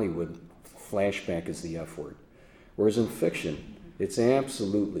in Hollywood, flashback is the F word. Whereas in fiction, it's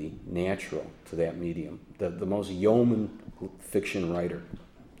absolutely natural to that medium. The most yeoman fiction writer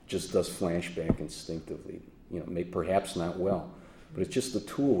just does flashback instinctively. Perhaps not well, but it's just a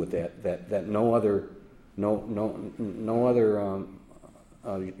tool with that no other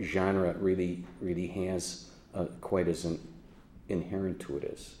genre really has quite as inherent to it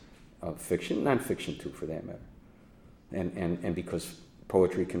as fiction, non-fiction too, for that matter, and because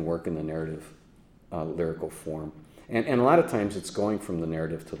poetry can work in the narrative, lyrical form, and a lot of times it's going from the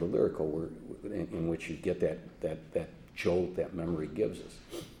narrative to the lyrical, in which you get that jolt that memory gives us.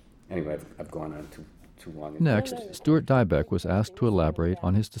 Anyway, I've gone on too long. Next, Stuart Dybek was asked to elaborate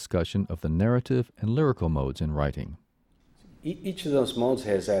on his discussion of the narrative and lyrical modes in writing. Each of those modes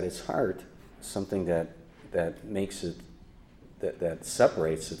has at its heart something that makes it, that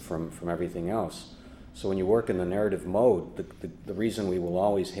separates it from everything else. So when you work in the narrative mode, the reason we will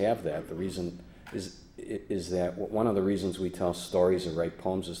always have that, the reason is that one of the reasons we tell stories or write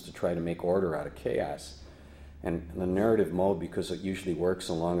poems is to try to make order out of chaos. And the narrative mode, because it usually works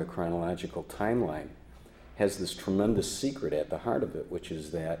along a chronological timeline, has this tremendous secret at the heart of it, which is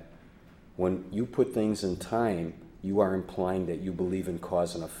that when you put things in time, you are implying that you believe in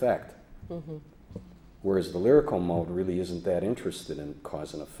cause and effect. Mm-hmm. Whereas the lyrical mode really isn't that interested in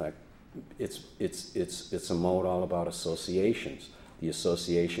cause and effect. It's a mode all about associations. The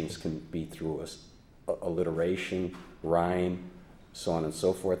associations can be through alliteration, rhyme, so on and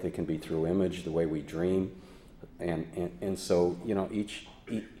so forth. They can be through image, the way we dream. And so, you know,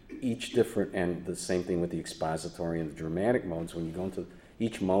 each different, and the same thing with the expository and the dramatic modes. When you go into,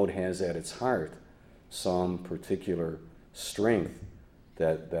 each mode has at its heart some particular strength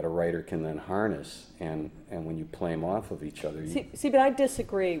that a writer can then harness, and when you play them off of each other. But I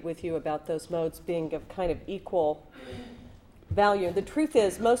disagree with you about those modes being of kind of equal value. The truth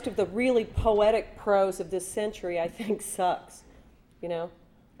is, most of the really poetic prose of this century, I think, sucks, you know?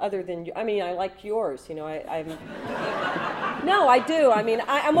 Other than, I mean, I like yours, you know, I'm no, I do. I mean,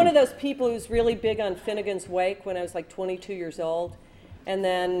 I'm one of those people who's really big on Finnegan's Wake when I was like 22 years old. And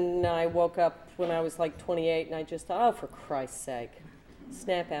then I woke up when I was like 28 and I just thought, oh, for Christ's sake,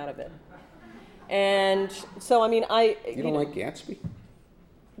 snap out of it. And so, I mean, You don't like Gatsby?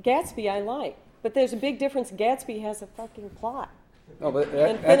 Gatsby I like. But there's a big difference. Gatsby has a fucking plot. No, but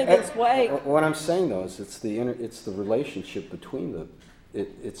and Finnegan's Wake. What I'm saying though is it's the relationship between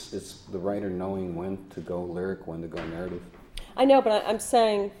it's the writer knowing when to go lyric, when to go narrative. I know, but I'm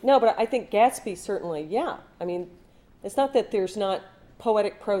saying no. But I think Gatsby certainly, yeah. I mean, it's not that there's not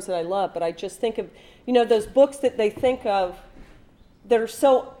poetic prose that I love, but I just think of, you know, those books that they think of that are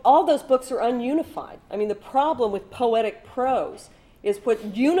so. All those books are ununified. I mean, the problem with poetic prose is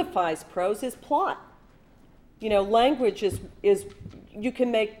what unifies prose is plot. You know, language is you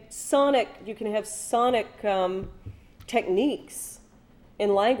can have sonic techniques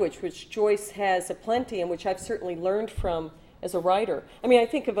in language, which Joyce has aplenty and which I've certainly learned from as a writer. I mean, I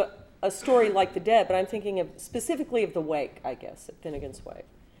think of a story like The Dead, but I'm thinking specifically of The Wake, I guess, of Finnegan's Wake.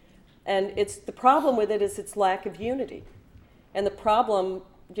 And the problem with it is its lack of unity. And the problem,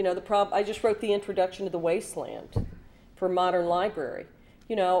 I just wrote the introduction to The Wasteland for Modern Library,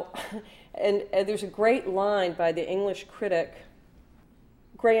 you know, and there's a great line by the English critic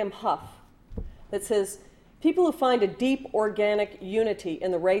Graham Huff that says, people who find a deep organic unity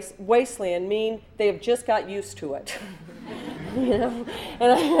in the wasteland mean they have just got used to it. You know?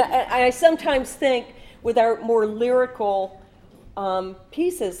 And I sometimes think with our more lyrical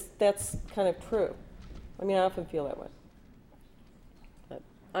pieces, that's kind of true. I mean, I often feel that way. But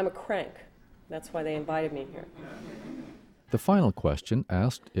I'm a crank. That's why they invited me here. The final question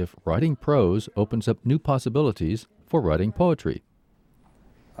asked if writing prose opens up new possibilities for writing poetry.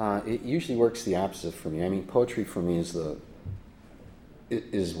 It usually works the opposite for me. I mean, poetry for me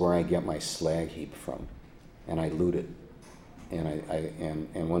is where I get my slag heap from, and I loot it.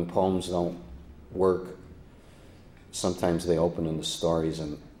 And when poems don't work, sometimes they open into stories,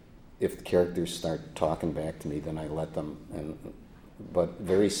 and if the characters start talking back to me, then I let them. But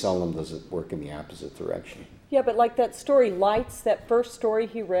very seldom does it work in the opposite direction. Yeah, but like that story, Lights, that first story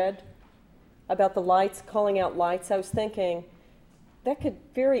he read about the lights, calling out lights, I was thinking, that could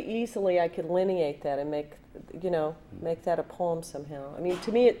very easily, I could lineate that and make that a poem somehow. I mean,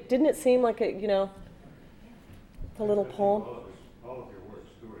 to me, didn't it seem like a little poem? All of your work,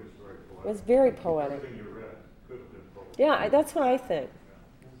 Stuart, is very poetic. It was very poetic. Everything you read could have been poetic. Yeah, that's what I think.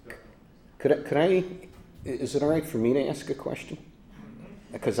 Could I? Is it all right for me to ask a question?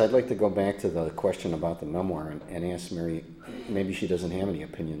 Because I'd like to go back to the question about the memoir and ask Mary. Maybe she doesn't have any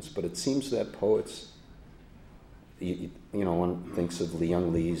opinions, but it seems that poets. You know, one thinks of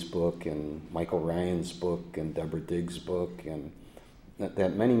Leon Lee's book and Michael Ryan's book and Deborah Diggs' book, and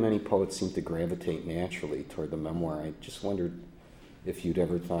that many poets seem to gravitate naturally toward the memoir. I just wondered if you'd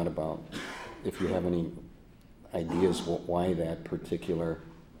ever thought about, if you have any ideas why that particular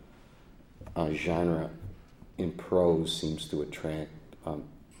genre in prose seems to attract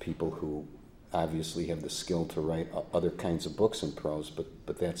people who obviously have the skill to write other kinds of books in prose, but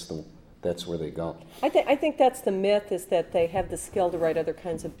that's where they go. I think that's the myth, is that they have the skill to write other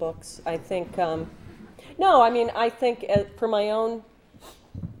kinds of books. I think, I think for my own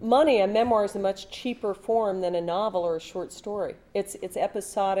money, a memoir is a much cheaper form than a novel or a short story. It's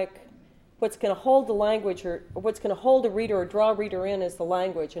episodic, what's going to hold the language, or what's going to hold a reader or draw a reader in, is the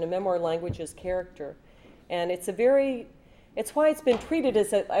language, and a memoir language is character. And it's why it's been treated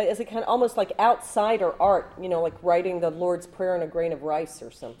as a kind of almost like outsider art, like writing the Lord's Prayer on a grain of rice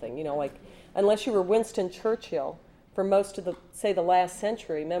or something, like unless you were Winston Churchill, for most of the last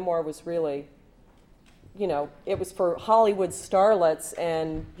century, memoir was really, it was for Hollywood starlets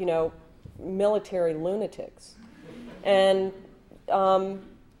and, military lunatics. And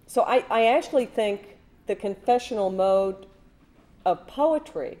so I actually think the confessional mode of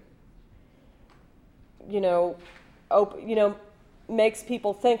poetry, makes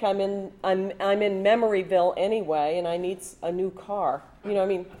people think I'm in Memoryville anyway, and I need a new car.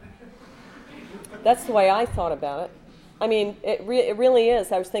 That's the way I thought about it. It really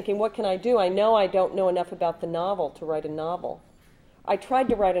is. I was thinking, what can I do? I know I don't know enough about the novel to write a novel. I tried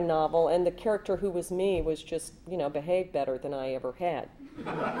to write a novel, and the character who was me was just, behaved better than I ever had.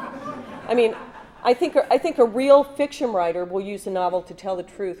 I think a real fiction writer will use a novel to tell the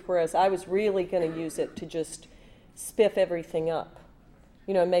truth, whereas I was really going to use it to just spiff everything up,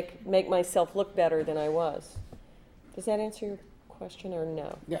 make myself look better than I was. Does that answer your question or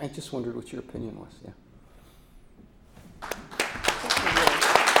no? Yeah, I just wondered what your opinion was. Yeah.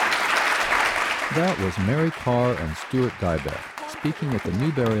 That was Mary Karr and Stuart Dybek speaking at the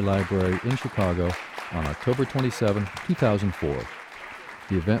Newberry Library in Chicago on October 27, 2004.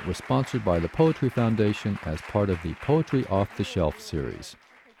 The event was sponsored by the Poetry Foundation as part of the Poetry Off the Shelf series.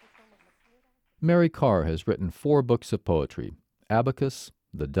 Mary Karr has written 4 books of poetry: Abacus,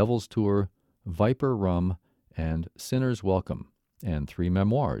 The Devil's Tour, Viper Rum, and Sinner's Welcome, and 3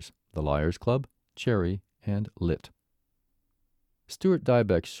 memoirs: The Liars Club, Cherry, and Lit. Stuart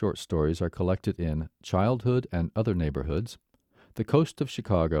Dybek's short stories are collected in Childhood and Other Neighborhoods, The Coast of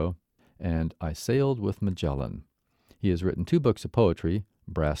Chicago, and I Sailed with Magellan. He has written 2 books of poetry,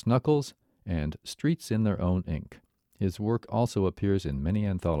 Brass Knuckles and Streets in Their Own Ink. His work also appears in many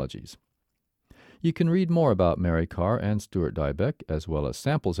anthologies. You can read more about Mary Karr and Stuart Dybek, as well as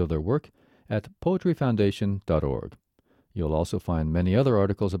samples of their work, at poetryfoundation.org. You'll also find many other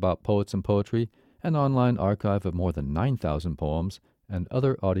articles about poets and poetry, an online archive of more than 9,000 poems, and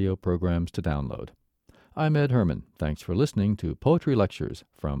other audio programs to download. I'm Ed Herman. Thanks for listening to Poetry Lectures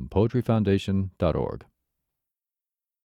from poetryfoundation.org.